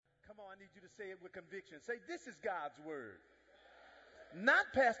need you to say it with conviction. Say, this is God's word. Not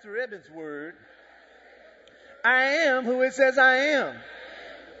Pastor Eben's word. I am who it says I am.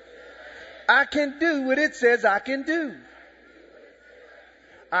 I can do what it says I can do.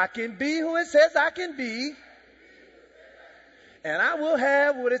 I can be who it says I can be. And I will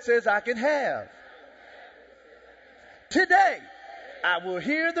have what it says I can have. Today, I will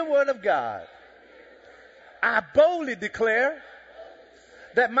hear the word of God. I boldly declare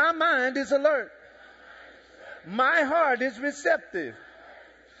that my mind is alert. My heart is receptive.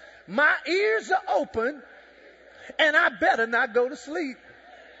 My ears are open, and I better not go to sleep.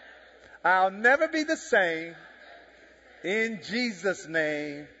 I'll never be the same. In Jesus'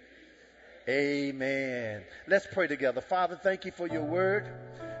 name, amen. Let's pray together. Father, thank you for your word.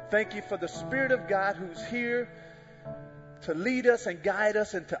 Thank you for the Spirit of God who's here to lead us and guide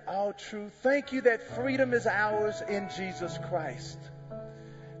us into all truth. Thank you that freedom is ours in Jesus Christ.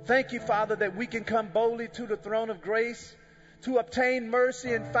 Thank you, Father, that we can come boldly to the throne of grace to obtain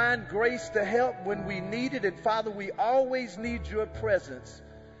mercy and find grace to help when we need it. And Father, we always need your presence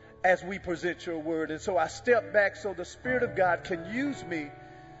as we present your word. And so I step back so the Spirit of God can use me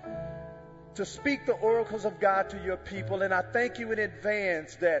to speak the oracles of God to your people. And I thank you in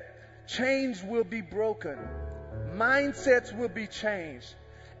advance that chains will be broken, mindsets will be changed,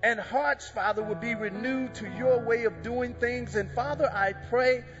 and hearts, Father, will be renewed to your way of doing things. And Father, I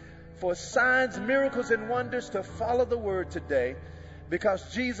pray for signs, miracles, and wonders to follow the word today,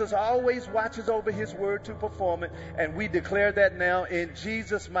 because Jesus always watches over his word to perform it. And we declare that now in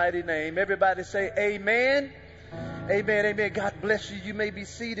Jesus' mighty name. Everybody say amen. Amen, amen. God bless you. You may be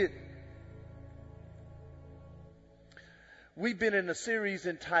seated. We've been in a series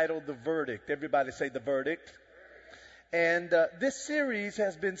entitled The Verdict. Everybody say The Verdict. And this series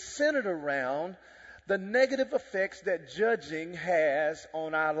has been centered around the negative effects that judging has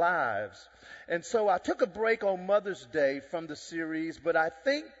on our lives. And so I took a break on Mother's Day from the series, but I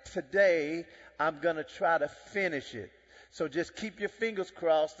think today I'm going to try to finish it. So just keep your fingers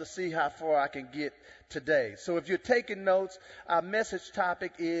crossed to see how far I can get today. So if you're taking notes, our message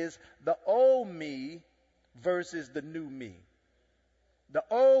topic is the old me versus the new me. The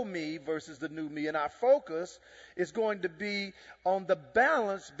old me versus the new me. And our focus is going to be on the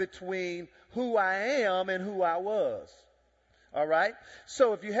balance between who I am and who I was. All right?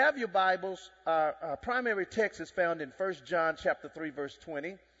 So if you have your Bibles, our primary text is found in 1 John chapter 3, verse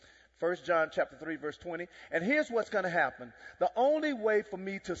 20. 1 John chapter 3, verse 20. And here's what's going to happen. The only way for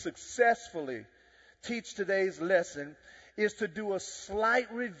me to successfully teach today's lesson is to do a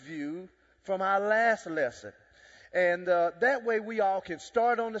slight review from our last lesson. And that way we all can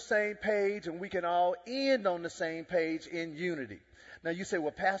start on the same page and we can all end on the same page in unity. Now you say,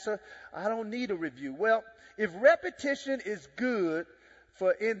 well, Pastor, I don't need a review. Well, if repetition is good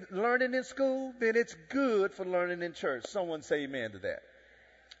for learning in school, then it's good for learning in church. Someone say amen to that.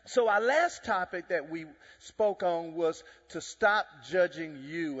 So our last topic that we spoke on was to stop judging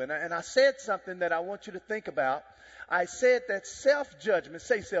you. And I said something that I want you to think about. I said that self-judgment,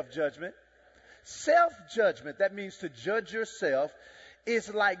 say self-judgment. Self-judgment, that means to judge yourself,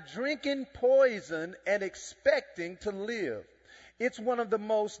 is like drinking poison and expecting to live. It's one of the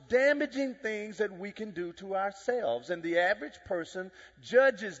most damaging things that we can do to ourselves. And the average person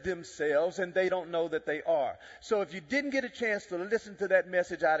judges themselves and they don't know that they are. So if you didn't get a chance to listen to that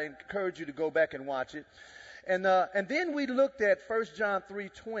message, I'd encourage you to go back and watch it. And then we looked at 1 John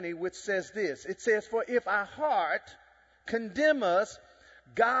 3:20, which says this. It says, for if our heart condemn us,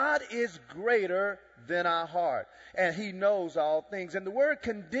 God is greater than our heart, and he knows all things. And the word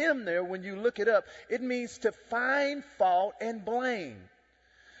condemn there, when you look it up, it means to find fault and blame.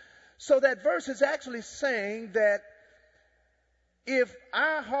 So that verse is actually saying that if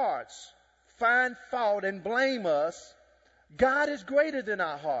our hearts find fault and blame us, God is greater than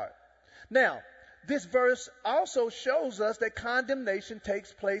our heart. Now, this verse also shows us that condemnation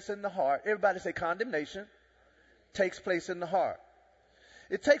takes place in the heart. Everybody say condemnation takes place in the heart.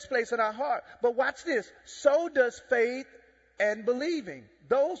 It takes place in our heart. But watch this. So does faith and believing.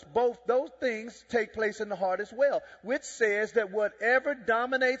 Both those things take place in the heart as well, which says that whatever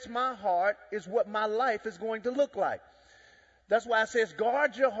dominates my heart is what my life is going to look like. That's why it says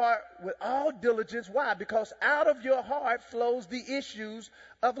guard your heart with all diligence. Why? Because out of your heart flows the issues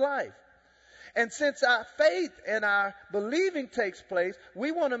of life. And since our faith and our believing takes place,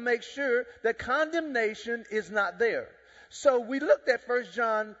 we want to make sure that condemnation is not there. So we looked at 1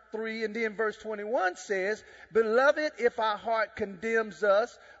 John 3, and then verse 21 says, beloved, if our heart condemns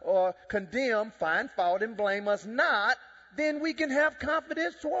us or find fault and blame us not, then we can have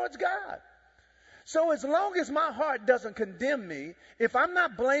confidence towards God. So as long as my heart doesn't condemn me, if I'm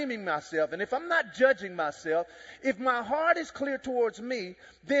not blaming myself and if I'm not judging myself, if my heart is clear towards me,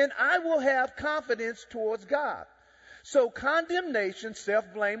 then I will have confidence towards God. So condemnation,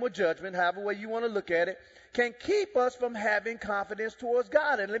 self-blame, or judgment, however way you want to look at it, can keep us from having confidence towards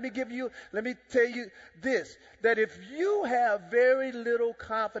God. And let me tell you this, that if you have very little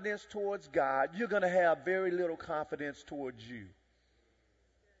confidence towards God, you're going to have very little confidence towards you.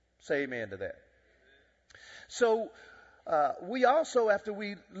 Say amen to that. So we also, after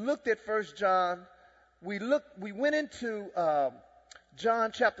we looked at 1 John, we went into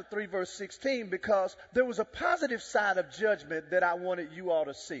John chapter 3 verse 16 because there was a positive side of judgment that I wanted you all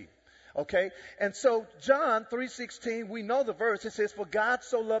to see. Okay? And so John 3:16, we know the verse. It says, "For God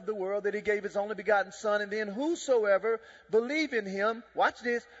so loved the world that he gave his only begotten Son, and then whosoever believe in him," watch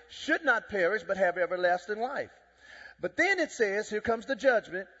this, "should not perish but have everlasting life." But then it says, here comes the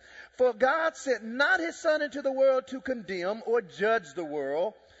judgment, "For God sent not his Son into the world to condemn or judge the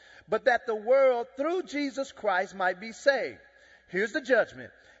world, but that the world through Jesus Christ might be saved." Here's the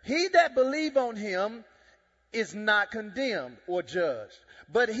judgment. "He that believe on him is not condemned or judged,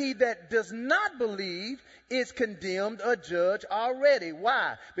 but he that does not believe is condemned or judged already."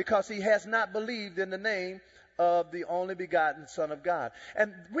 Why? Because he has not believed in the name of the only begotten Son of God.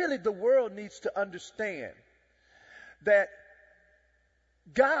 And really the world needs to understand that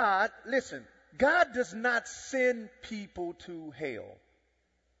God does not send people to hell,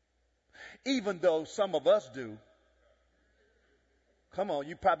 even though some of us do. Come on,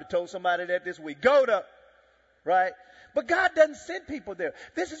 you probably told somebody that this week. Go to, right? But God doesn't send people there.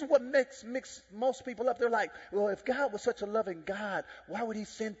 This is what makes most people up. They're like, well, if God was such a loving God, why would he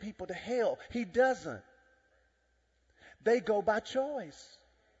send people to hell? He doesn't. They go by choice.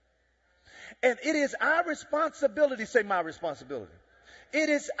 And it is our responsibility, say my responsibility. It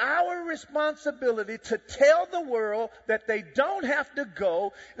is our responsibility to tell the world that they don't have to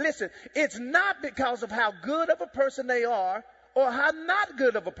go. Listen, it's not because of how good of a person they are or how not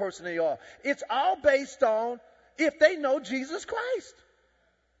good of a person they are. It's all based on if they know Jesus Christ.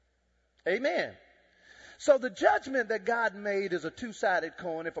 Amen. So the judgment that God made is a two-sided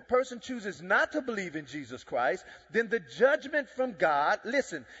coin. If a person chooses not to believe in Jesus Christ, then the judgment from God,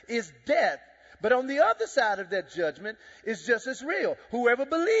 listen, is death. But on the other side of that judgment is just as real. Whoever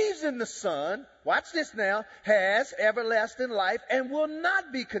believes in the Son, watch this now, has everlasting life and will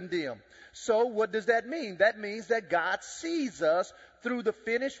not be condemned. So what does that mean? That means that God sees us through the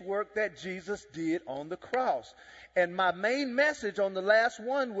finished work that Jesus did on the cross. And my main message on the last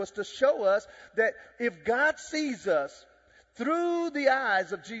one was to show us that if God sees us through the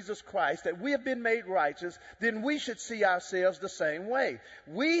eyes of Jesus Christ, that we have been made righteous, then we should see ourselves the same way.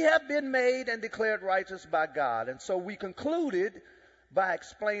 We have been made and declared righteous by God. And so we concluded by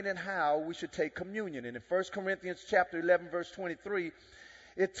explaining how we should take communion. And in 1 Corinthians chapter 11, verse 23,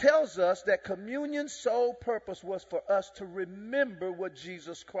 it tells us that communion's sole purpose was for us to remember what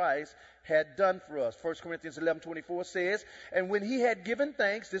Jesus Christ had done for us. 1 Corinthians 11:24 says, "And when he had given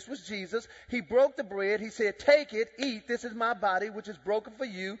thanks," this was Jesus, "he broke the bread. He said, 'Take it, eat. This is my body, which is broken for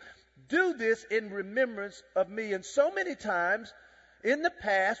you. Do this in remembrance of me.'" And so many times in the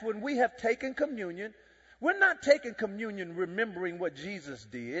past when we have taken communion, we're not taking communion remembering what Jesus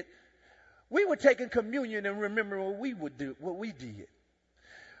did. We were taking communion and remembering what we did.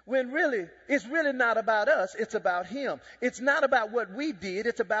 When really, it's really not about us, it's about him. It's not about what we did,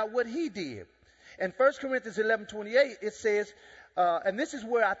 it's about what he did. In 1 Corinthians 11:28, it says, and this is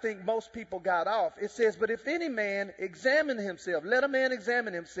where I think most people got off. It says, "But if any man examine himself, let a man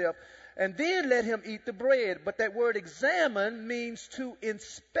examine himself, and then let him eat the bread." But that word examine means to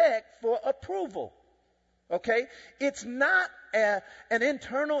inspect for approval. Okay? It's not an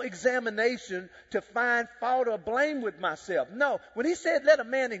internal examination to find fault or blame with myself. No. When he said let a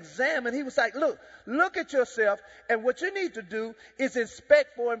man examine, he was like, look at yourself, and what you need to do is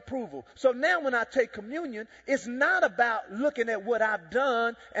inspect for approval. So now when I take communion, it's not about looking at what I've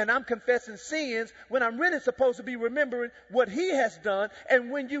done and I'm confessing sins when I'm really supposed to be remembering what he has done. And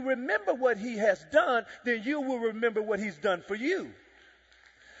when you remember what he has done, then you will remember what he's done for you.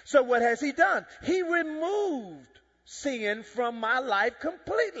 So what has he done? He removed sin from my life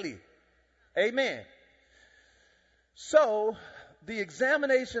completely. Amen. So the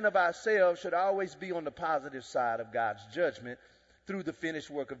examination of ourselves should always be on the positive side of God's judgment through the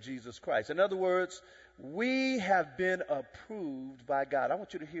finished work of Jesus Christ. In other words, we have been approved by God. I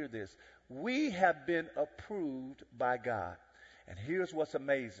want you to hear this. We have been approved by God. And here's what's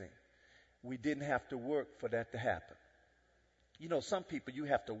amazing. We didn't have to work for that to happen. You know, some people, you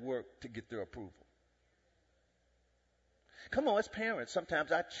have to work to get their approval. Come on, as parents,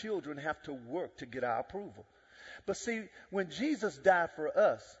 sometimes our children have to work to get our approval. But see, when Jesus died for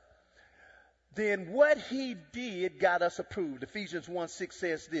us, then what he did got us approved. Ephesians 1:6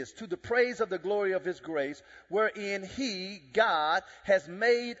 says this, to the praise of the glory of his grace, wherein he, God, has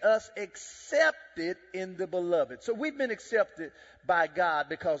made us accepted in the beloved. So we've been accepted by God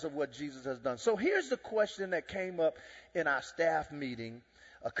because of what Jesus has done. So here's the question that came up in our staff meeting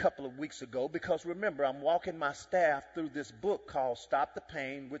a couple of weeks ago, because remember, I'm walking my staff through this book called Stop the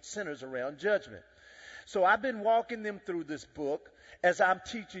Pain, which centers around judgment. So I've been walking them through this book as I'm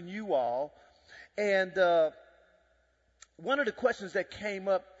teaching you all. And one of the questions that came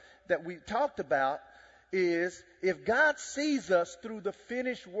up that we talked about is, if God sees us through the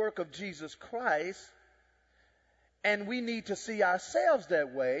finished work of Jesus Christ, and we need to see ourselves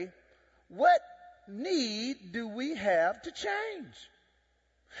that way, what need do we have to change?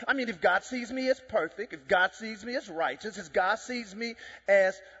 I mean, if God sees me as perfect, if God sees me as righteous, if God sees me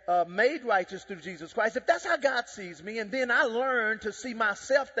as made righteous through Jesus Christ, if that's how God sees me, and then I learn to see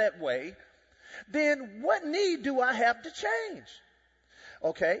myself that way, then what need do I have to change?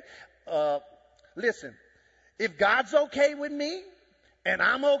 Okay, listen, if God's okay with me and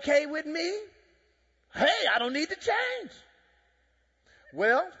I'm okay with me, hey, I don't need to change.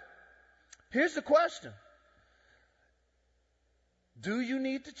 Well, here's the question. Do you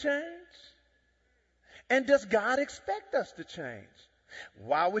need to change? And does God expect us to change?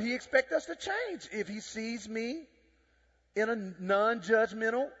 Why would he expect us to change if he sees me in a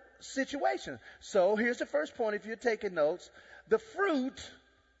non-judgmental situation? So here's the first point if you're taking notes. The fruit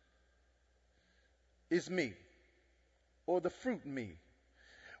is me, or the fruit me.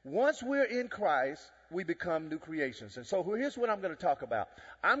 Once we're in Christ, we become new creations. And so here's what I'm going to talk about.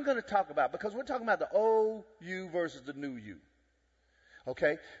 I'm going to talk about, because we're talking about the old you versus the new you.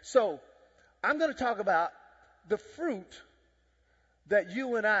 Okay? So I'm going to talk about the fruit that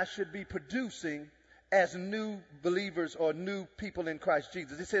you and I should be producing as new believers or new people in Christ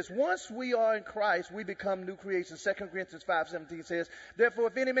Jesus. It says, once we are in Christ, we become new creations. 2 Corinthians 5:17 says, therefore,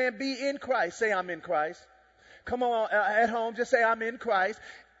 if any man be in Christ, say, I'm in Christ. Come on, at home, just say, I'm in Christ.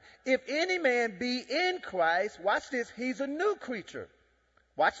 If any man be in Christ, watch this, he's a new creature.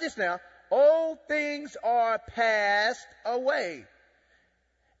 Watch this now. Old things are passed away,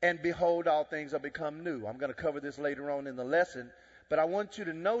 and behold, all things are become new. I'm going to cover this later on in the lesson. But I want you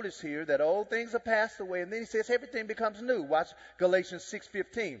to notice here that old things are passed away. And then he says everything becomes new. Watch Galatians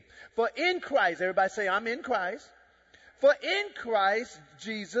 6:15. For in Christ, everybody say, I'm in Christ. For in Christ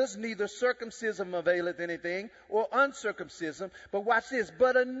Jesus, neither circumcision availeth anything or uncircumcision. But watch this,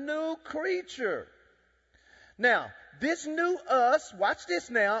 but a new creature. Now, this new us, watch this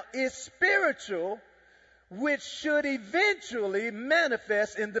now, is spiritual, which should eventually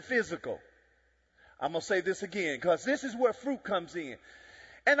manifest in the physical. I'm going to say this again, because this is where fruit comes in.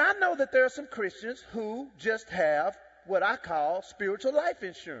 And I know that there are some Christians who just have what I call spiritual life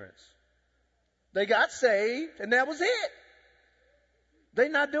insurance. They got saved, and that was it. They're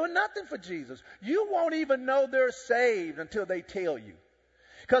not doing nothing for Jesus. You won't even know they're saved until they tell you,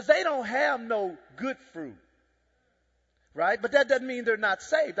 because they don't have no good fruit. Right? But that doesn't mean they're not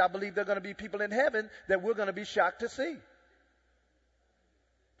saved. I believe there are going to be people in heaven that we're going to be shocked to see.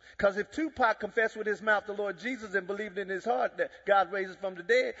 Because if Tupac confessed with his mouth the Lord Jesus and believed in his heart that God raises from the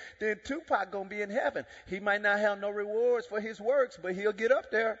dead, then Tupac going to be in heaven. He might not have no rewards for his works, but he'll get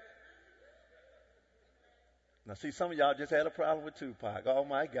up there. Now, see, some of y'all just had a problem with Tupac. Oh,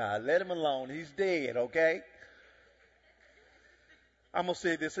 my God. Let him alone. He's dead, okay? I'm going to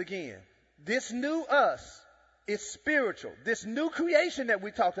say this again. This new us is spiritual. This new creation that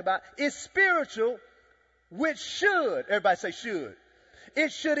we talked about is spiritual, which should, everybody say should.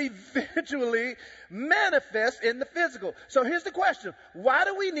 It should eventually manifest in the physical. So here's the question. Why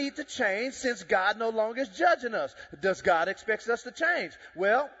do we need to change since God no longer is judging us? Does God expect us to change?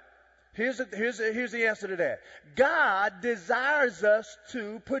 Well, here's the answer to that. God desires us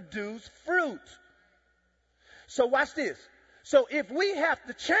to produce fruit. So watch this. So if we have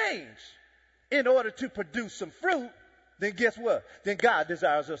to change in order to produce some fruit, then guess what? Then God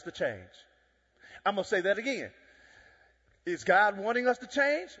desires us to change. I'm going to say that again. Is God wanting us to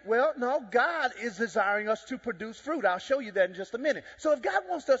change? Well, no, God is desiring us to produce fruit. I'll show you that in just a minute. So if God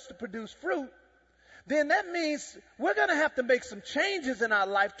wants us to produce fruit, then that means we're going to have to make some changes in our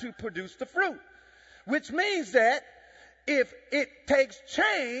life to produce the fruit. Which means that if it takes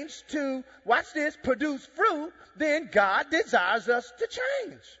change to, watch this, produce fruit, then God desires us to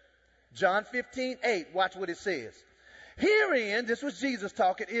change. John 15:8, watch what it says. Herein, this was Jesus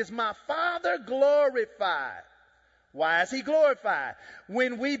talking, is my Father glorified. Why is he glorified?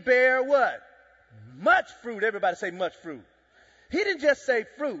 When we bear what? Much fruit. Everybody say much fruit. He didn't just say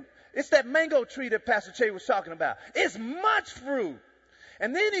fruit. It's that mango tree that Pastor Che was talking about. It's much fruit.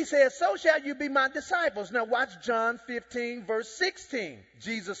 And then he says, so shall you be my disciples. Now watch John 15, verse 16.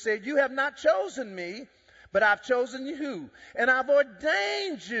 Jesus said, you have not chosen me, but I've chosen you, and I've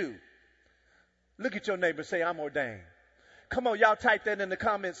ordained you. Look at your neighbor and say, I'm ordained. Come on, y'all type that in the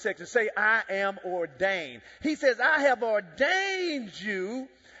comment section. Say, I am ordained. He says, I have ordained you.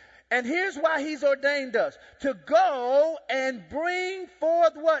 And here's why he's ordained us. To go and bring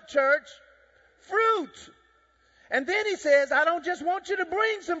forth what, church? Fruit. And then he says, I don't just want you to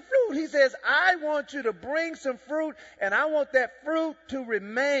bring some fruit. He says, I want you to bring some fruit, and I want that fruit to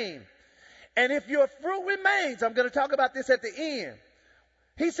remain. And if your fruit remains, I'm going to talk about this at the end.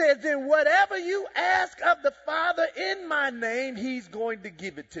 He says, then whatever you ask of the Father in my name, he's going to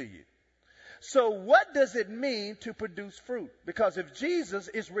give it to you. So what does it mean to produce fruit? Because if Jesus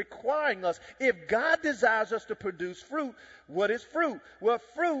is requiring us, if God desires us to produce fruit, what is fruit? Well,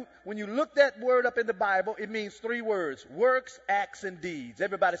 fruit, when you look that word up in the Bible, it means 3 words: works, acts, and deeds.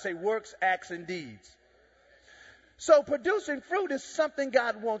 Everybody say works, acts, and deeds. So producing fruit is something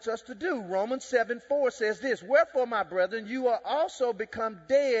God wants us to do. Romans 7:4 says this, wherefore, my brethren, you are also become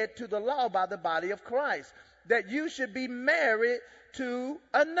dead to the law by the body of Christ, that you should be married to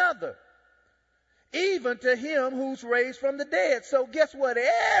another, even to him who's raised from the dead. So guess what?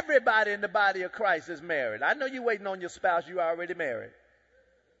 Everybody in the body of Christ is married. I know you're waiting on your spouse. You're already married.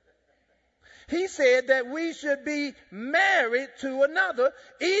 He said that we should be married to another,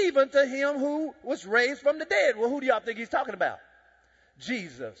 even to him who was raised from the dead. Well, who do y'all think he's talking about?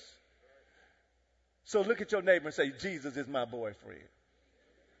 Jesus. So look at your neighbor and say, Jesus is my boyfriend.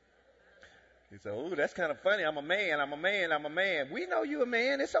 He said, oh, that's kind of funny. I'm a man. We know you're a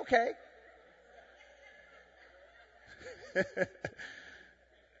man. It's okay.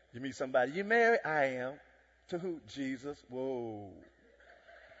 You meet somebody, you married? I am. To who? Jesus. Whoa.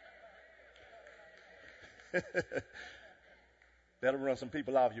 That'll run some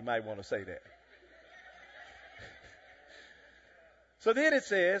people off. You might want to say that. So then it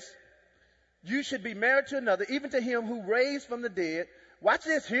says, you should be married to another, even to him who raised from the dead. Watch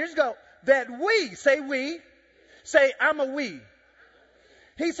this. Here's go. That we, say we. Say, I'm a we.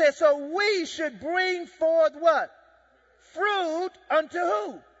 He says, so we should bring forth what? Fruit unto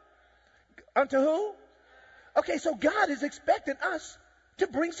who? Unto who? Okay, so God is expecting us to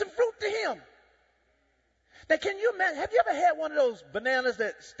bring some fruit to him. Now, can you imagine, have you ever had one of those bananas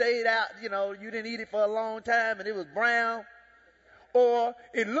that stayed out, you didn't eat it for a long time and it was brown? Or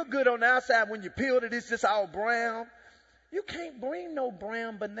it looked good on the outside, when you peeled it, it's just all brown. You can't bring no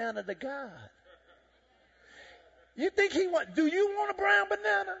brown banana to God. You think do you want a brown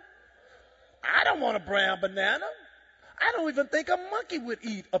banana? I don't want a brown banana. I don't even think a monkey would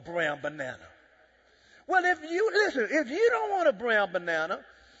eat a brown banana. Well, if you don't want a brown banana,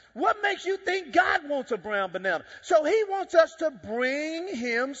 what makes you think God wants a brown banana? So he wants us to bring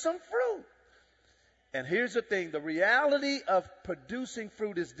him some fruit. And here's the thing. The reality of producing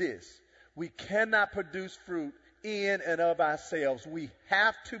fruit is this. We cannot produce fruit in and of ourselves. We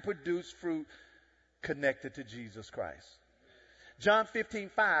have to produce fruit connected to Jesus Christ. John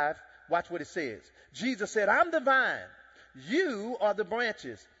 15:5, watch what it says. Jesus said, I'm the vine, you are the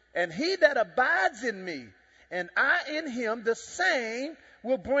branches, and he that abides in me, and I in him, the same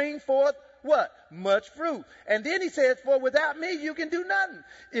will bring forth what? Much fruit. And then he says, for without me you can do nothing.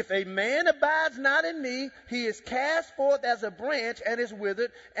 If a man abides not in me, he is cast forth as a branch and is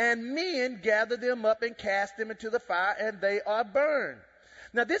withered, and men gather them up and cast them into the fire, and they are burned.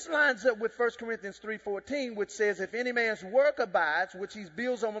 Now this lines up with 1 Corinthians 3:14, which says, if any man's work abides, which he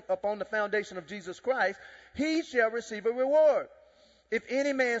builds upon the foundation of Jesus Christ, he shall receive a reward. If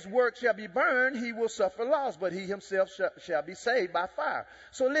any man's work shall be burned, he will suffer loss, but he himself shall be saved by fire.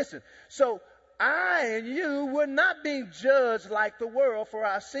 So listen, I and you were not being judged like the world for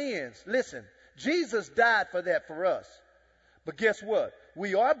our sins. Listen, Jesus died for that for us. But guess what?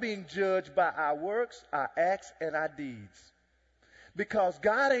 We are being judged by our works, our acts, and our deeds. Because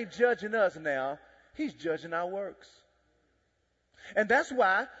God ain't judging us now. He's judging our works. And that's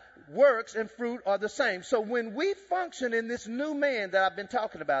why works and fruit are the same. So when we function in this new man that I've been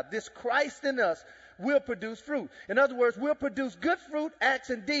talking about, this Christ in us, we'll produce fruit. In other words, we'll produce good fruit, acts,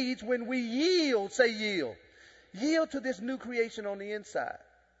 and deeds when we yield, say yield. Yield to this new creation on the inside.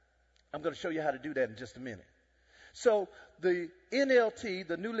 I'm going to show you how to do that in just a minute. So the NLT,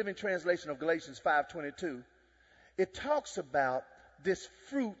 the New Living Translation of Galatians 5:22, it talks about this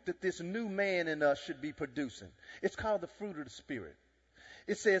fruit that this new man in us should be producing. It's called the fruit of the Spirit.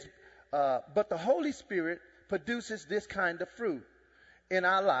 It says, but the Holy Spirit produces this kind of fruit in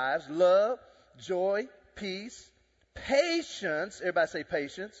our lives: love, joy, peace, patience, everybody say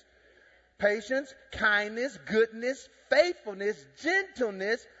patience, patience, kindness, goodness, faithfulness,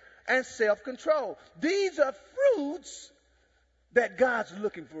 gentleness, and self-control. These are fruits that God's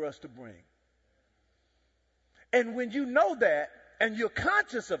looking for us to bring. And when you know that, and you're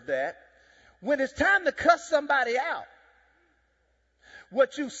conscious of that, when it's time to cuss somebody out,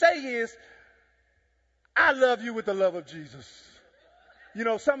 what you say is, I love you with the love of Jesus. You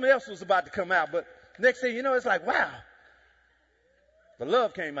know, something else was about to come out, but next thing you know, it's like, wow, the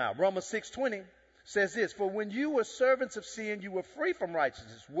love came out. Romans 6:20 says this, for when you were servants of sin, you were free from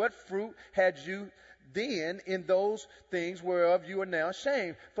righteousness. What fruit had you then in those things whereof you are now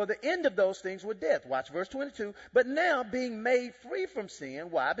ashamed? For the end of those things were death. Watch verse 22. But now being made free from sin,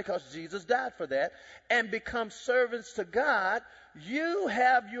 why? Because Jesus died for that, and become servants to God, you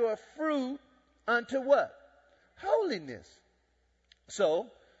have your fruit unto what? Holiness. So,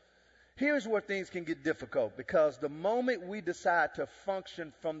 here's where things can get difficult, because the moment we decide to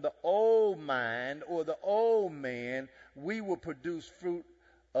function from the old mind or the old man, we will produce fruit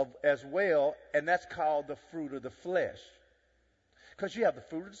as well, and that's called the fruit of the flesh. Because you have the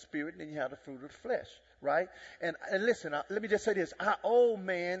fruit of the spirit, and then you have the fruit of the flesh, right? And listen, let me just say this. Our old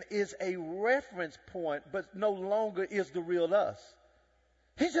man is a reference point, but no longer is the real us.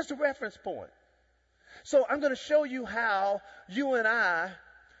 He's just a reference point. So I'm going to show you how you and I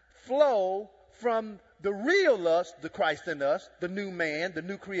flow from the real us, the Christ in us, the new man, the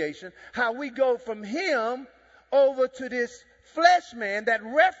new creation, how we go from him over to this flesh man, that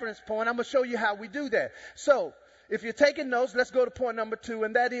reference point. I'm going to show you how we do that. So if you're taking notes, let's go to point number 2,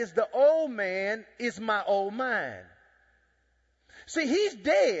 and that is the old man is my old mind. See, he's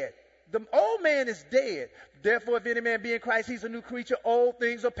dead. The old man is dead. Therefore, if any man be in Christ, he's a new creature. Old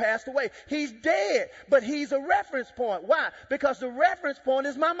things are passed away. He's dead, but he's a reference point. Why? Because the reference point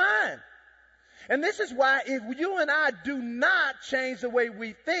is my mind. And this is why if you and I do not change the way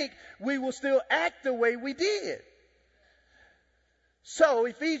we think, we will still act the way we did. So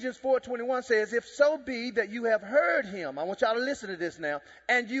Ephesians 4:21 says, if so be that you have heard him, I want y'all to listen to this now,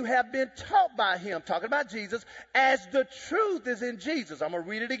 and you have been taught by him, talking about Jesus, as the truth is in Jesus. I'm going to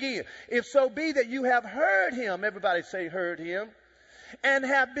read it again. If so be that you have heard him, everybody say heard him, and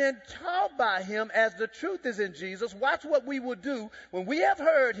have been taught by him as the truth is in Jesus. Watch what we will do when we have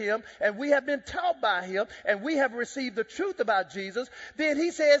heard him and we have been taught by him and we have received the truth about Jesus. Then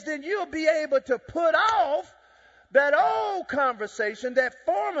he says, then you'll be able to put off that old conversation, that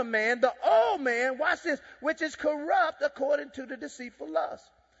former man, the old man, watch this, which is corrupt according to the deceitful lust.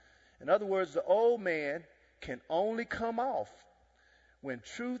 In other words, the old man can only come off when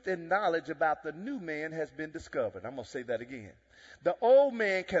truth and knowledge about the new man has been discovered. I'm going to say that again. The old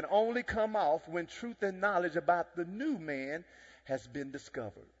man can only come off when truth and knowledge about the new man has been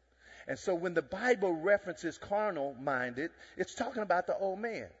discovered. And so when the Bible references carnal-minded, it's talking about the old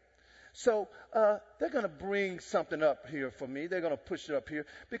man. So they're going to bring something up here for me. They're going to push it up here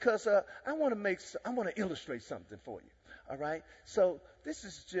because I want to illustrate something for you. All right. So this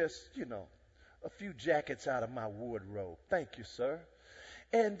is just, a few jackets out of my wardrobe. Thank you, sir.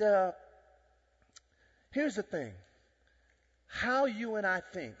 And here's the thing. How you and I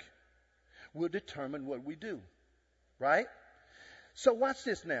think will determine what we do. Right? So watch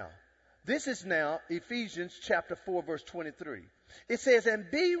this now. This is now Ephesians chapter 4, verse 23. It says, and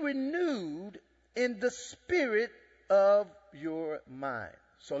be renewed in the spirit of your mind.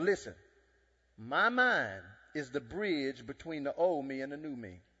 So listen, my mind is the bridge between the old me and the new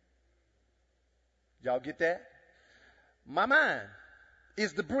me. Y'all get that? My mind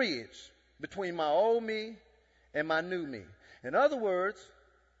is the bridge between my old me and my new me. In other words,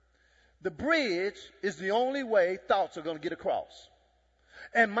 the bridge is the only way thoughts are going to get across.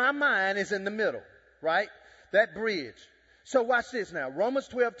 And my mind is in the middle, right? That bridge. So watch this now. Romans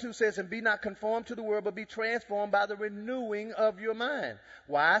 12:2 says, and be not conformed to the world, but be transformed by the renewing of your mind.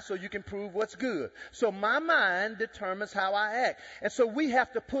 Why? So you can prove what's good. So my mind determines how I act. And so we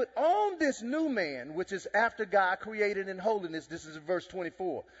have to put on this new man, which is after God created in holiness. This is verse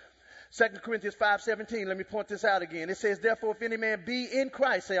 24. 2 Corinthians 5:17. Let me point this out again. It says, therefore, if any man be in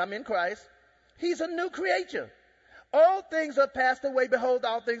Christ, say I'm in Christ, he's a new creature. All things are passed away. Behold,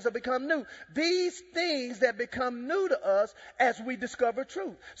 all things have become new. These things that become new to us as we discover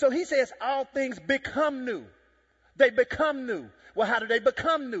truth. So he says all things become new. They become new. Well, how do they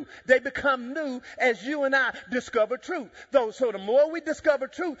become new? They become new as you and I discover truth. So the more we discover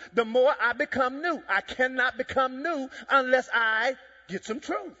truth, the more I become new. I cannot become new unless I get some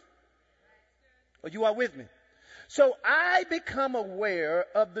truth. Are you all with me? So I become aware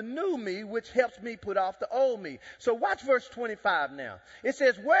of the new me, which helps me put off the old me. So watch verse 25 now. It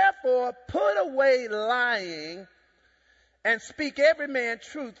says, wherefore put away lying, and speak every man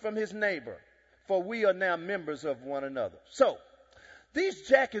truth from his neighbor, for we are now members of one another. So, these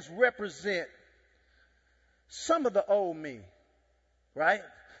jackets represent some of the old me, right?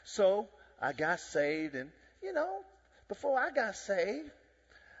 So, I got saved, and, before I got saved,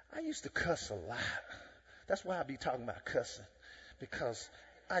 I used to cuss a lot. That's why I be talking about cussing, because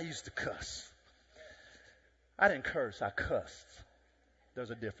I used to cuss. I didn't curse, I cussed.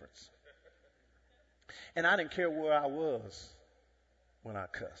 There's a difference. And I didn't care where I was when I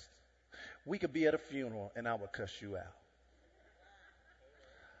cussed. We could be at a funeral and I would cuss you out.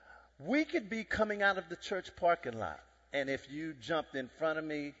 We could be coming out of the church parking lot, and if you jumped in front of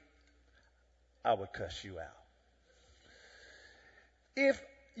me, I would cuss you out. If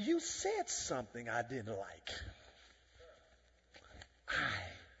you said something I didn't like, I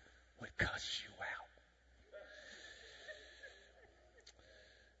would cuss you out.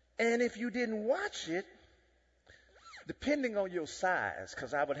 And if you didn't watch it, depending on your size,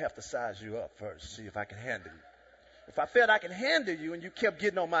 because I would have to size you up first, see if I can handle you. If I felt I could handle you and you kept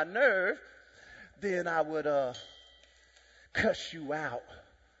getting on my nerve, then I would cuss you out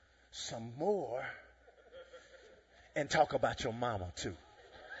some more and talk about your mama too.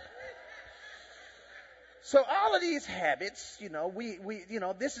 So all of these habits, we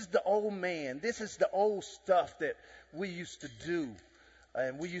this is the old man. This is the old stuff that we used to do,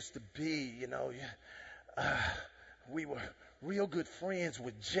 and we used to be. We were real good friends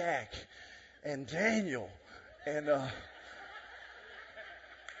with Jack and Daniel, and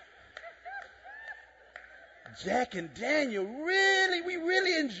Jack and Daniel we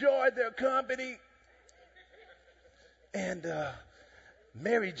really enjoyed their company. And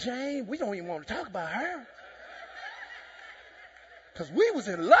Mary Jane, we don't even want to talk about her, because we was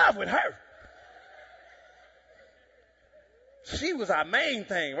in love with her. She was our main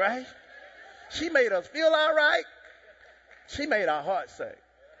thing, right? She made us feel all right. She made our hearts sing.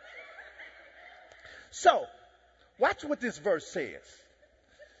 So, watch what this verse says.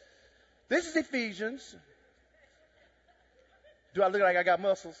 This is Ephesians. Do I look like I got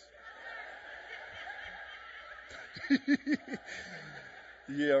muscles?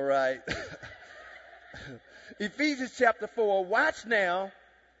 Yeah, right. Ephesians chapter 4. Watch now,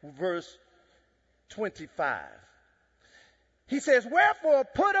 verse 25. He says, wherefore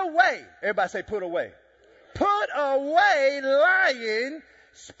put away. Everybody say put away. Put away lying.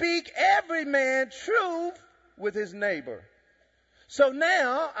 Speak every man truth with his neighbor. So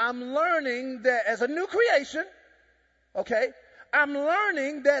now I'm learning that as a new creation, okay, I'm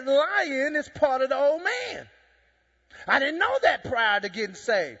learning that lying is part of the old man. I didn't know that prior to getting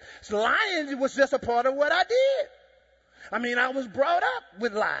saved. So lying was just a part of what I did. I was brought up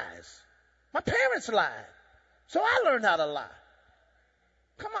with lies. My parents lied. So I learned how to lie.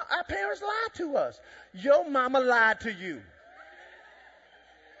 Come on, our parents lied to us. Your mama lied to you.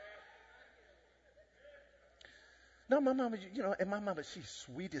 No, my mama, and my mama, she's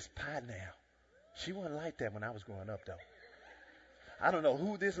sweet as pie now. She wasn't like that when I was growing up, though. I don't know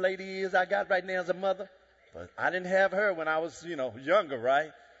who this lady is I got right now as a mother, but I didn't have her when I was, younger,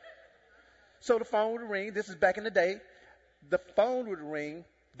 right? So the phone would ring. This is back in the day. The phone would ring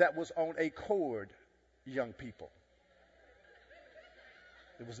that was on a cord, young people.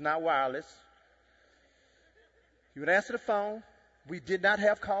 It was not wireless. You would answer the phone. We did not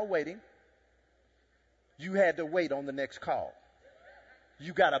have call waiting. You had to wait on the next call.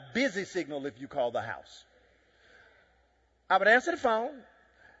 You got a busy signal if you call the house. I would answer the phone.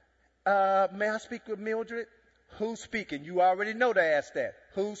 May I speak with Mildred? Who's speaking? You already know to ask that.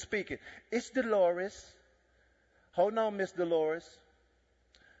 Who's speaking? It's Dolores. Hold on, Miss Dolores.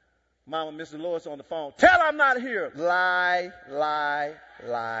 Mama, Miss Dolores on the phone. Tell her I'm not here. Lie, lie,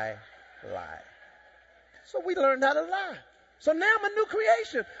 lie, lie. So we learned how to lie. So now I'm a new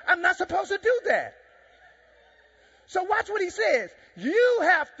creation. I'm not supposed to do that. So watch what he says. You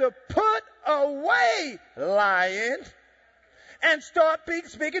have to put away lying and start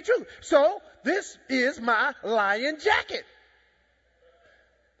speaking truth. So this is my lying jacket.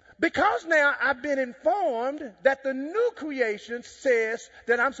 Because now I've been informed that the new creation says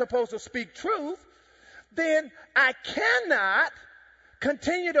that I'm supposed to speak truth, then I cannot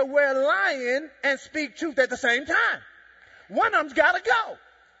continue to wear lying and speak truth at the same time. One of them's got to go.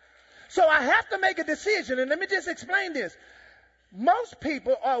 So I have to make a decision, and let me just explain this. Most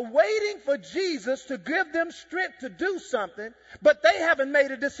people are waiting for Jesus to give them strength to do something, but they haven't made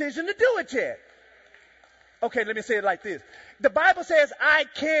a decision to do it yet. Okay, let me say it like this. The Bible says, I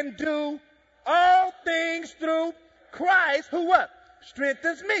can do all things through Christ, who what?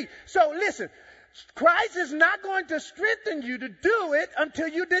 Strengthens me. So listen, Christ is not going to strengthen you to do it until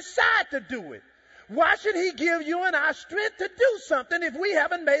you decide to do it. Why should he give you and I strength to do something if we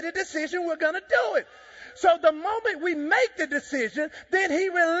haven't made a decision we're going to do it? So the moment we make the decision, then he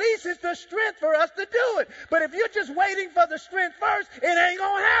releases the strength for us to do it. But if you're just waiting for the strength first, it ain't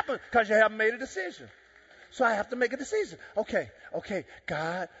going to happen because you haven't made a decision. So I have to make a decision. Okay,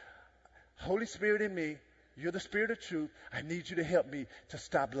 God, Holy Spirit in me, you're the Spirit of truth. I need you to help me to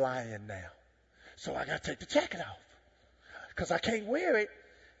stop lying now. So I got to take the jacket off because I can't wear it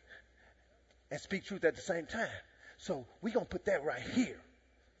and speak truth at the same time. So we're going to put that right here.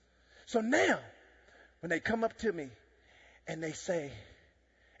 So now, when they come up to me and they say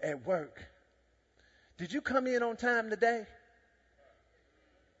at work, did you come in on time today?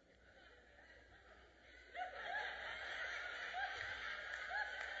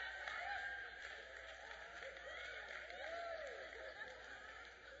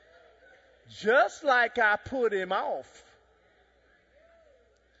 Just like I put him off.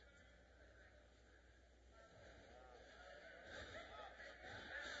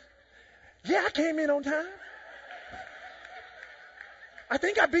 Yeah, I came in on time. I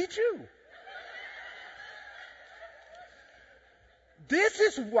think I beat you. This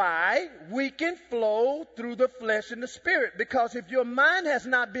is why we can flow through the flesh and the spirit. Because if your mind has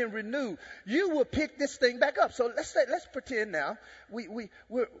not been renewed, you will pick this thing back up. So let's pretend now we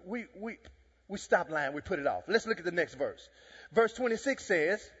stop lying. We put it off. Let's look at the next verse. Verse 26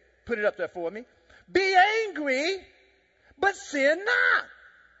 says, put it up there for me. Be angry, but sin not.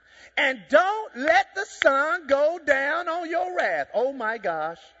 And don't let the sun go down on your wrath. Oh my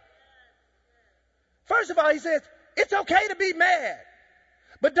gosh. First of all, he says, it's okay to be mad,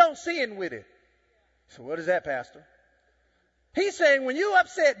 but don't sin with it. So what is that, Pastor? He's saying when you're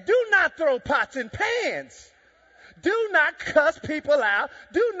upset, do not throw pots and pans. Do not cuss people out.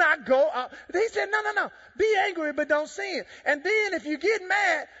 Do not go out. He said, no. Be angry, but don't sin. And then if you get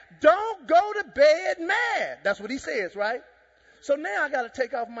mad, don't go to bed mad. That's what he says, right? So now I got to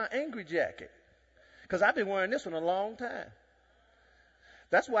take off my angry jacket because I've been wearing this one a long time.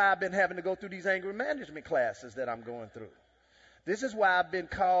 That's why I've been having to go through these anger management classes that I'm going through. This is why I've been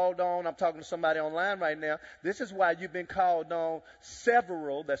called on. I'm talking to somebody online right now. This is why you've been called on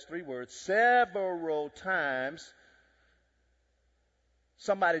that's 3 words, several times.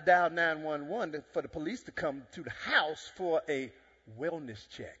 Somebody dialed 911 for the police to come to the house for a wellness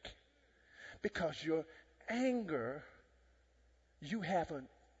check. Because your anger, you haven't,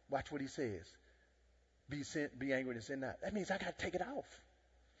 watch what he says, be angry and sin not. That means I got to take it off.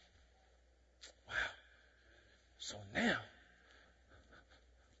 Wow. So now,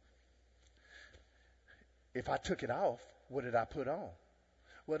 if I took it off, what did I put on?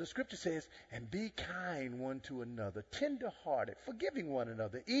 Well, the scripture says, and be kind one to another, tender-hearted, forgiving one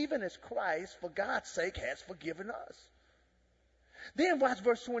another, even as Christ, for God's sake, has forgiven us. Then watch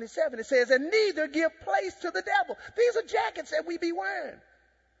verse 27. It says, and neither give place to the devil. These are jackets that we be wearing.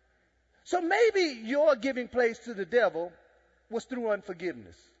 So maybe your giving place to the devil was through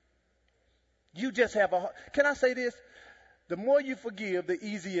unforgiveness. You just have can I say this? The more you forgive, the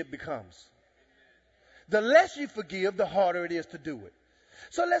easier it becomes. The less you forgive, the harder it is to do it.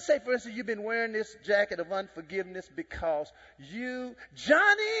 So let's say, for instance, you've been wearing this jacket of unforgiveness because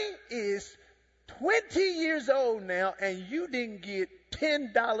Johnny is 20 years old now, and you didn't get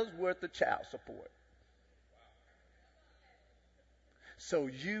 $10 worth of child support. So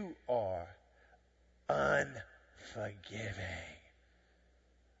you are unforgiving.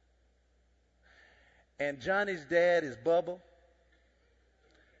 And Johnny's dad is Bubba,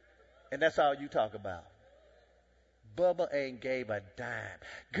 and that's all you talk about. Bubba ain't gave a dime.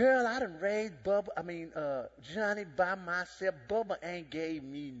 Girl, I done raised Johnny by myself. Bubba ain't gave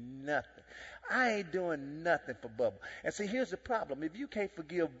me nothing. I ain't doing nothing for Bubba. And see, here's the problem. If you can't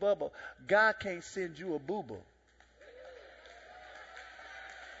forgive Bubba, God can't send you a boo-boo.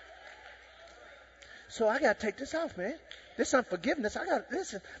 So I got to take this off, man. This unforgiveness,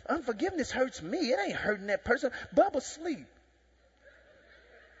 listen, unforgiveness hurts me. It ain't hurting that person. Bubba sleep.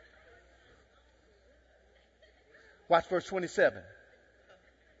 Watch verse 27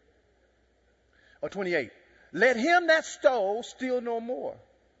 or 28. Let him that stole steal no more,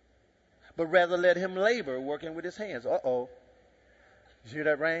 but rather let him labor, working with his hands. Uh-oh. You hear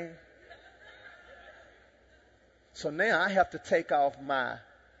that rain? So now I have to take off my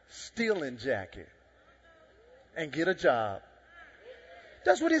stealing jacket and get a job.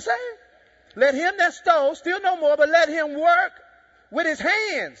 That's what he's saying. Let him that stole steal no more, but let him work with his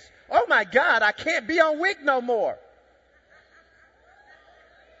hands. Oh my God, I can't be on WIC no more.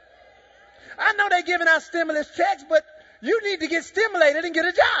 I know they're giving out stimulus checks, but you need to get stimulated and get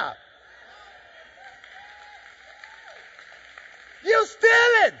a job. You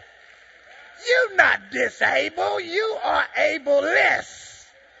stealing. You're not disabled. You are able-less.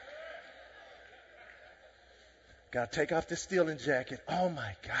 Got to take off this stealing jacket. Oh,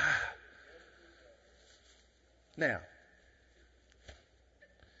 my God. Now,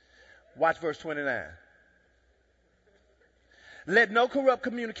 watch verse 29. Let no corrupt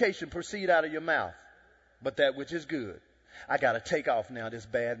communication proceed out of your mouth, but that which is good. I got to take off now this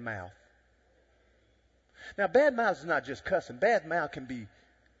bad mouth. Now, bad mouth is not just cussing. Bad mouth can be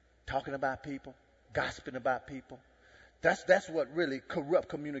talking about people, gossiping about people. That's what really corrupt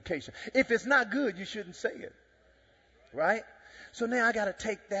communication. If it's not good, you shouldn't say it. Right? So now I got to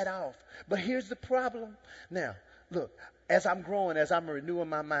take that off. But here's the problem. Now, look, as I'm growing, as I'm renewing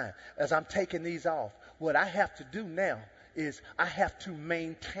my mind, as I'm taking these off, what I have to do now is I have to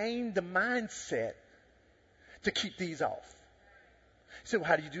maintain the mindset to keep these off. So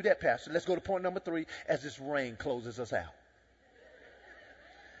how do you do that, Pastor? Let's go to point number 3 as this rain closes us out.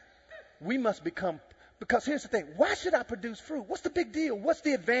 We must become, because here's the thing. Why should I produce fruit? What's the big deal? What's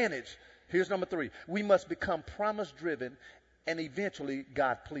the advantage? Here's number 3. We must become promise-driven and eventually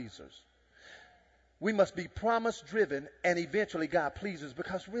God-pleasers. We must be promise-driven and eventually God-pleasers,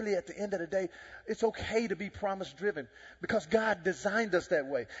 because really at the end of the day, it's okay to be promise-driven because God designed us that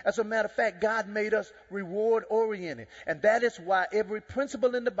way. As a matter of fact, God made us reward-oriented. And that is why every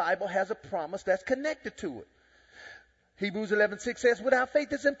principle in the Bible has a promise that's connected to it. Hebrews 11:6 says, without faith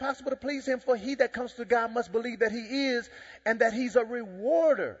it's impossible to please him, for he that comes to God must believe that he is and that he's a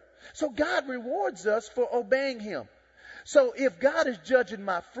rewarder. So God rewards us for obeying him. So if God is judging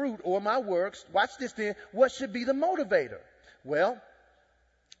my fruit or my works, watch this then, what should be the motivator? Well,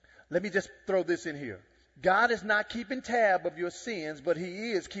 let me just throw this in here. God is not keeping tab of your sins, but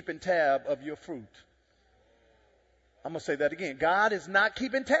he is keeping tab of your fruit. I'm going to say that again. God is not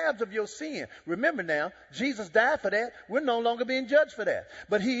keeping tabs of your sin. Remember now, Jesus died for that. We're no longer being judged for that.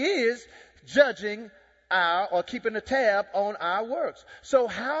 But he is judging keeping a tab on our works. So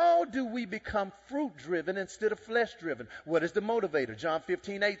how do we become fruit-driven instead of flesh-driven? What is the motivator? John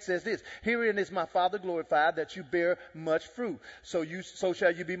 15:8 says this, herein is my Father glorified, that you bear much fruit. So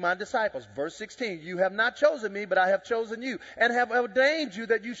shall you be my disciples. Verse 16, you have not chosen me, but I have chosen you, and have ordained you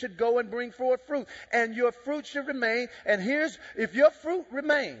that you should go and bring forth fruit, and your fruit should remain. And if your fruit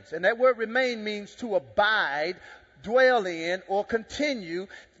remains, and that word remain means to abide, dwell in, or continue,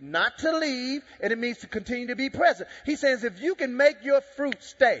 not to leave, and it means to continue to be present. He says, if you can make your fruit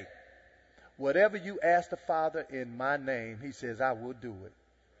stay, whatever you ask the Father in my name, he says, I will do it.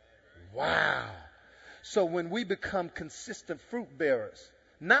 Wow. So when we become consistent fruit bearers,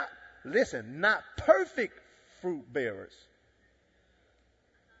 not perfect fruit bearers.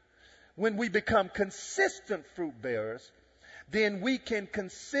 When we become consistent fruit bearers, then we can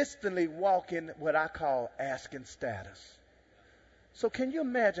consistently walk in what I call asking status. So can you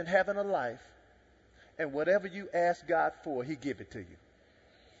imagine having a life and whatever you ask God for, he give it to you?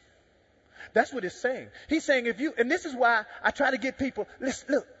 That's what it's saying. He's saying and this is why I try to get people,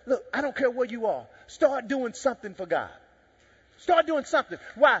 listen, look, I don't care where you are. Start doing something for God. Start doing something.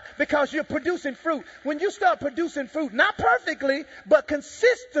 Why? Because you're producing fruit. When you start producing fruit, not perfectly, but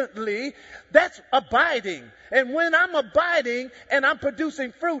consistently, that's abiding. And when I'm abiding and I'm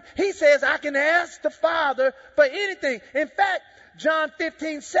producing fruit, he says I can ask the Father for anything. In fact, John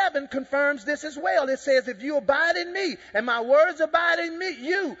 15:7 confirms this as well. It says, if you abide in me and my words abide in me,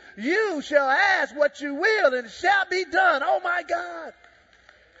 you shall ask what you will and it shall be done. Oh my God.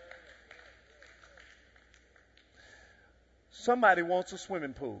 Somebody wants a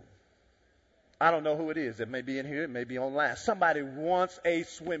swimming pool. I don't know who it is. It may be in here. It may be online. Somebody wants a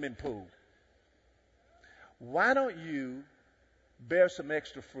swimming pool. Why don't you bear some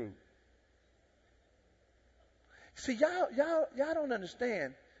extra fruit? See, y'all don't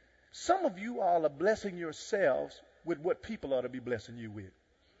understand. Some of you all are blessing yourselves with what people ought to be blessing you with.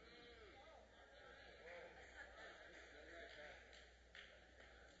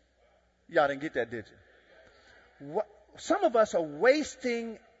 Y'all didn't get that, did you? Some of us are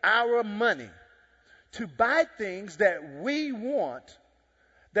wasting our money to buy things that we want,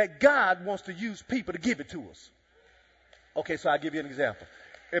 that God wants to use people to give it to us. Okay, so I'll give you an example.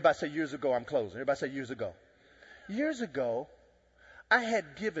 Everybody say years ago, I'm closing. Everybody say years ago. Years ago, I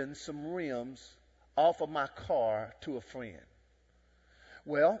had given some rims off of my car to a friend.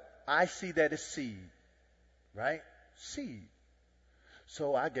 Well, I see that as seed, right? Seed.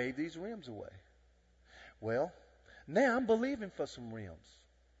 So I gave these rims away. Well, now I'm believing for some rims.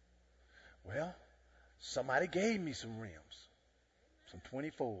 Well, somebody gave me some rims, some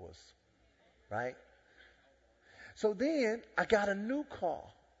 24s, right? So then I got a new car.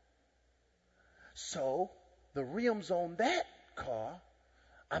 So the rims on that car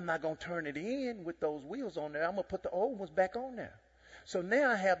I'm not going to turn it in with those wheels on there. I'm going to put the old ones back on there. So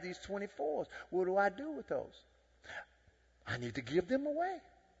now I have these 24s. What do I do with those? I need to give them away.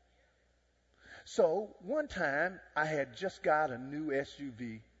 So one time I had just got a new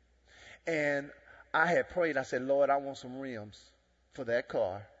SUV, and I had prayed. I said, Lord, I want some rims for that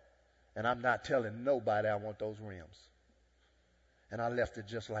car, and I'm not telling nobody I want those rims. And I left it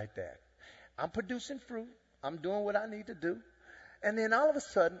just like that. I'm producing fruit. I'm doing what I need to do. And then all of a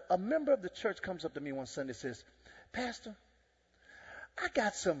sudden, a member of the church comes up to me one Sunday and says, Pastor, I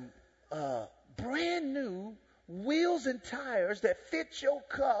got some brand new wheels and tires that fit your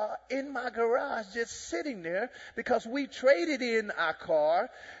car in my garage just sitting there because we traded in our car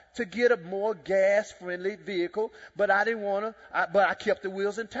to get a more gas-friendly vehicle, but I didn't want to, but I kept the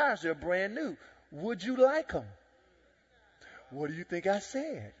wheels and tires. They're brand new. Would you like them? What do you think I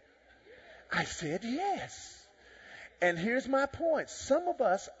said? I said yes. And here's my point. Some of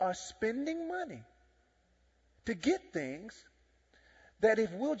us are spending money to get things that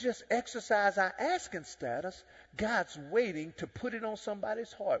if we'll just exercise our asking status, God's waiting to put it on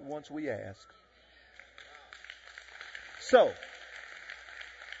somebody's heart once we ask. So,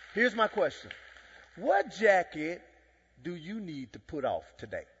 here's my question. What jacket do you need to put off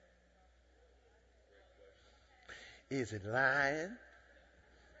today? Is it lying?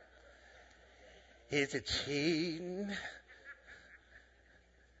 Is it cheating?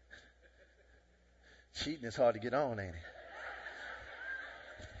 Cheating is hard to get on, ain't it?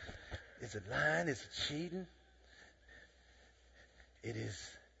 Is it lying? Is it cheating?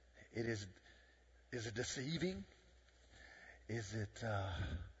 Is it deceiving? Is it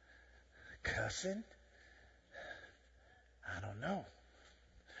cussing? I don't know.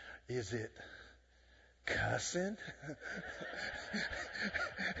 Is it cussing?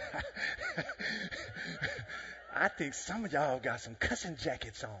 I think some of y'all got some cussing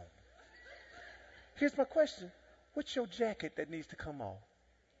jackets on. Here's my question. What's your jacket that needs to come off?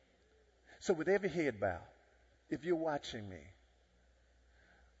 So with every head bowed, if you're watching me,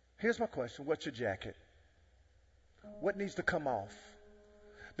 here's my question. What's your jacket? What needs to come off?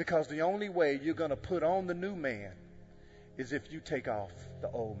 Because the only way you're going to put on the new man is if you take off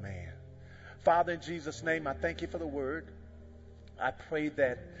the old man. Father, in Jesus' name, I thank you for the word. I pray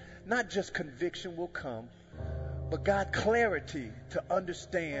that not just conviction will come, but God, clarity to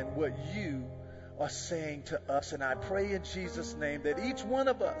understand what you are saying to us. And I pray in Jesus' name that each one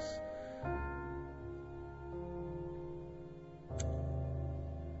of us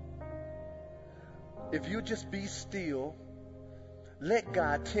if you just be still, let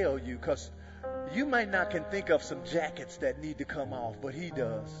God tell you, because you might not can think of some jackets that need to come off, but he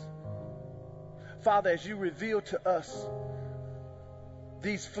does. Father, as you reveal to us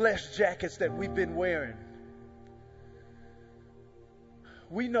these flesh jackets that we've been wearing,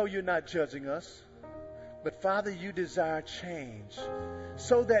 we know you're not judging us, but Father, you desire change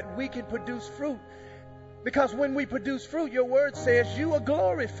so that we can produce fruit. Because when we produce fruit, your word says you are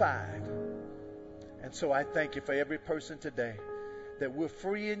glorified. And so I thank you for every person today that we're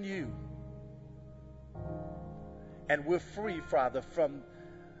free in you. And we're free, Father, from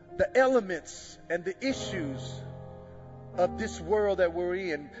the elements and the issues of this world that we're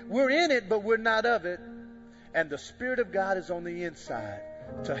in. We're in it, but we're not of it. And the Spirit of God is on the inside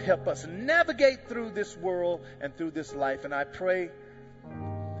to help us navigate through this world and through this life. And I pray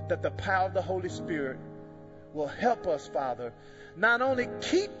that the power of the Holy Spirit will help us, Father, not only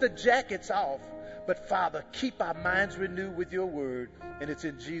keep the jackets off, but Father, keep our minds renewed with your word. And it's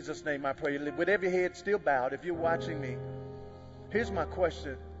in Jesus' name I pray. With every head still bowed, if you're watching me, here's my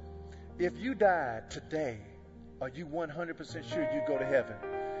question. If you died today, are you 100% sure you go to heaven?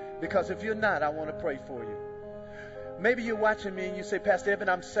 Because if you're not, I want to pray for you. Maybe you're watching me and you say, Pastor Evan,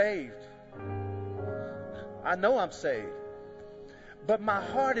 I'm saved. I know I'm saved. But my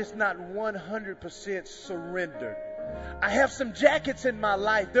heart is not 100% surrendered. I have some jackets in my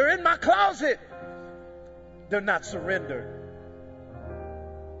life. They're in my closet. They're not surrendered.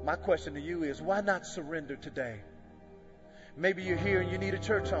 My question to you is, why not surrender today? Maybe you're here and you need a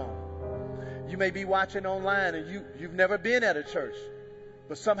church home. You may be watching online and you've never been at a church,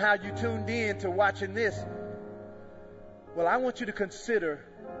 but somehow you tuned in to watching this. Well, I want you to consider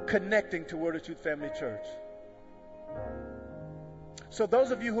connecting to Word of Truth Family Church. So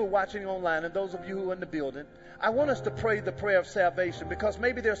those of you who are watching online and those of you who are in the building, I want us to pray the prayer of salvation, because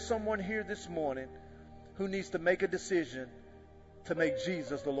maybe there's someone here this morning who needs to make a decision to make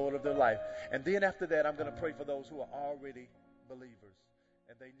Jesus the Lord of their life. And then after that, I'm going to pray for those who are already believers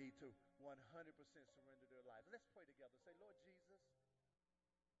and they need to 100%